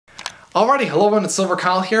Alrighty, hello everyone, it's Silver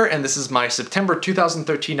Kyle here, and this is my September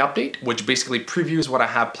 2013 update, which basically previews what I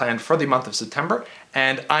have planned for the month of September,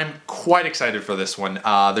 and I'm quite excited for this one.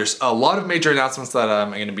 There's a lot of major announcements that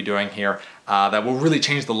I'm going to be doing here that will really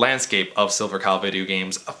change the landscape of Silver Kyle video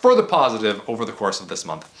games for the positive over the course of this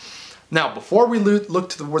month. Now, before we look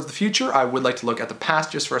towards the future, I would like to look at the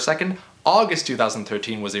past just for a second. August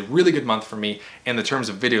 2013 was a really good month for me in the terms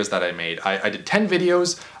of videos that I made. I did 10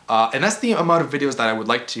 videos, and that's the amount of videos that I would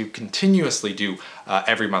like to continuously do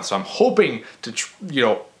every month. So I'm hoping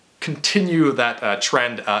to, continue that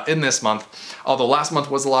trend in this month. Although last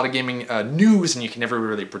month was a lot of gaming news, and you can never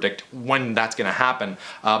really predict when that's going to happen.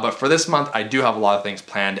 But for this month, I do have a lot of things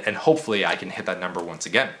planned, and hopefully I can hit that number once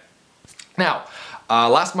again. Now,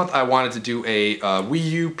 last month I wanted to do a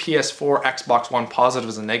Wii U, PS4, Xbox One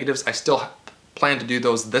positives and negatives. I still plan to do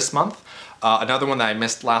those this month. Another one that I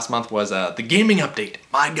missed last month was the gaming update.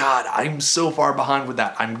 My God, I'm so far behind with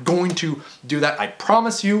that. I'm going to do that. I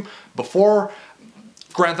promise you, before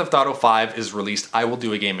Grand Theft Auto 5 is released, I will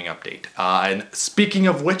do a gaming update. And speaking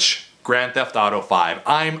of which, Grand Theft Auto 5.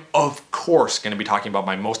 I'm, of course, going to be talking about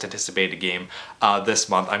my most anticipated game this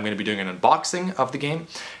month. I'm going to be doing an unboxing of the game,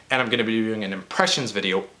 and I'm going to be doing an impressions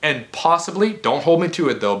video, and possibly, don't hold me to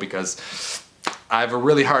it though, because I have a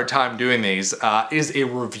really hard time doing these, is a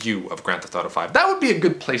review of Grand Theft Auto 5. That would be a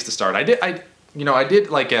good place to start. I did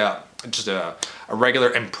like just a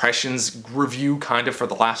regular impressions review kind of for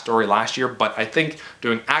the last story last year, but I think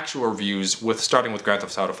doing actual reviews starting with Grand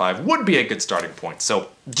Theft Auto 5 would be a good starting point. So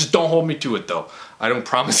just don't hold me to it though. I don't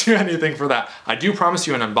promise you anything for that. I do promise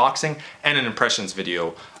you an unboxing and an impressions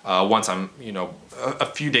video once I'm, a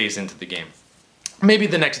few days into the game. Maybe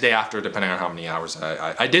the next day after, depending on how many hours.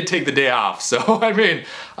 I did take the day off, so I mean,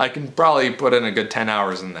 I can probably put in a good 10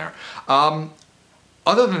 hours in there.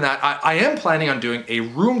 Other than that, I am planning on doing a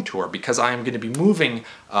room tour because I am going to be moving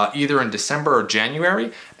either in December or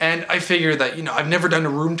January, and I figure that, I've never done a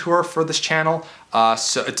room tour for this channel,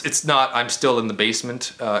 so it's not, I'm still in the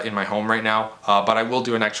basement in my home right now, but I will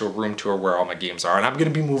do an actual room tour where all my games are, and I'm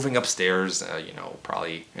going to be moving upstairs,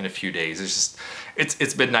 probably in a few days.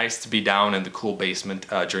 It's been nice to be down in the cool basement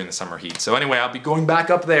during the summer heat. So anyway, I'll be going back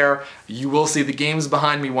up there. You will see the games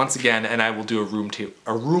behind me once again, and I will do a room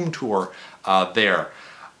tour there.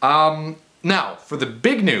 Now, for the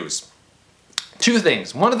big news, two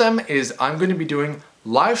things. One of them is I'm going to be doing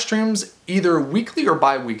live streams either weekly or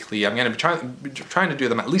bi-weekly. I'm going to be trying to do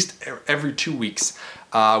them at least every 2 weeks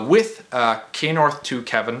with K-North2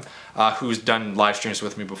 Kevin, who's done live streams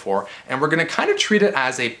with me before, and we're going to kind of treat it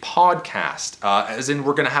as a podcast, as in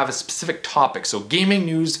we're going to have a specific topic. So gaming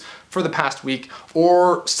news for the past week,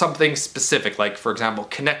 or something specific, like for example,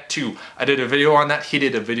 Connect 2. I did a video on that, he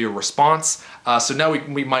did a video response, so now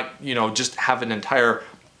we might, just have an entire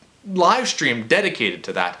live stream dedicated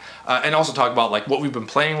to that, and also talk about like what we've been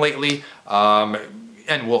playing lately,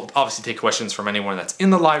 and we'll obviously take questions from anyone that's in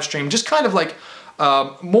the live stream, just kind of like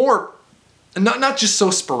more, not just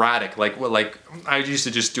so sporadic, like I used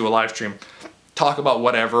to just do a live stream, talk about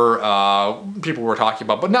whatever people were talking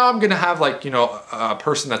about, but now I'm gonna have like, a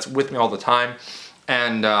person that's with me all the time,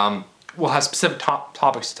 and we'll have specific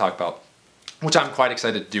topics to talk about, which I'm quite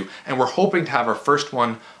excited to do. And we're hoping to have our first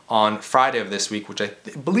one on Friday of this week, which I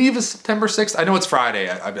believe is September 6th. I know it's Friday,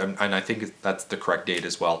 and I think that's the correct date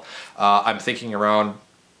as well. I'm thinking around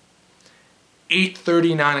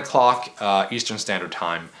 8:30, 9 o'clock Eastern Standard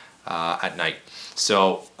Time at night.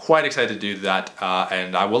 So quite excited to do that,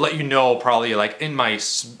 and I will let you know probably like in my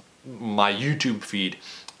YouTube feed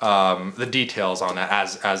the details on that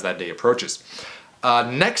as that day approaches.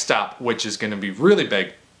 Next up, which is going to be really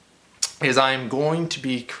big, is I'm going to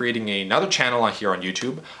be creating another channel on here on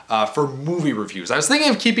YouTube for movie reviews. I was thinking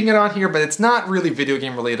of keeping it on here, but it's not really video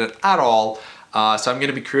game related at all. So I'm going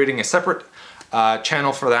to be creating a separate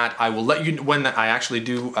channel for that. I will let you, when I actually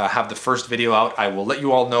do have the first video out, I will let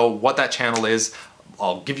you all know what that channel is.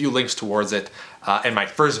 I'll give you links towards it. And my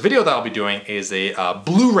first video that I'll be doing is a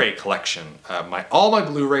Blu-ray collection. All my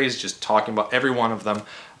Blu-rays, just talking about every one of them.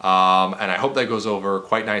 And I hope that goes over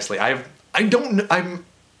quite nicely. I'm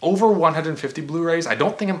over 150 Blu-rays. I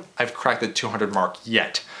don't think I've cracked the 200 mark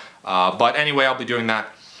yet. But anyway, I'll be doing that.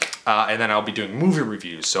 And then I'll be doing movie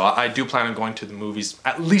reviews. So I do plan on going to the movies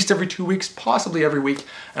at least every 2 weeks, possibly every week.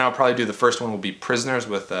 And I'll probably do the first one will be Prisoners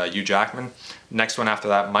with Hugh Jackman. Next one after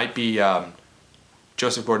that might be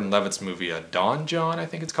Joseph Gordon-Levitt's movie, Don John, I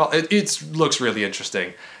think it's called. It looks really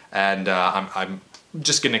interesting. And I'm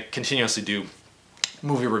just going to continuously do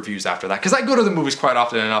movie reviews after that, because I go to the movies quite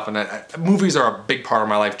often enough, and movies are a big part of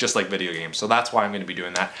my life, just like video games. So that's why I'm going to be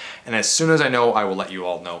doing that. And as soon as I know, I will let you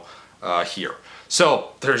all know here.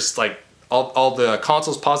 So there's like all the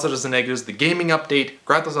consoles, positives and negatives, the gaming update,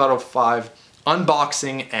 Grand Theft Auto 5,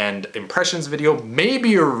 unboxing and impressions video,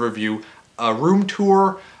 maybe a review, a room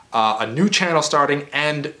tour, a new channel starting,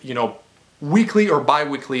 and weekly or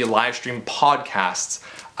bi-weekly live stream podcasts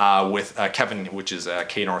with Kevin, which is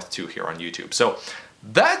KNorth2 here on YouTube. So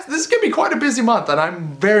this is gonna be quite a busy month, and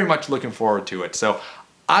I'm very much looking forward to it. So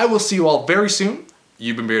I will see you all very soon.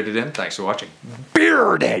 You've been Bearded In. Thanks for watching.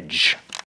 Beard Edge.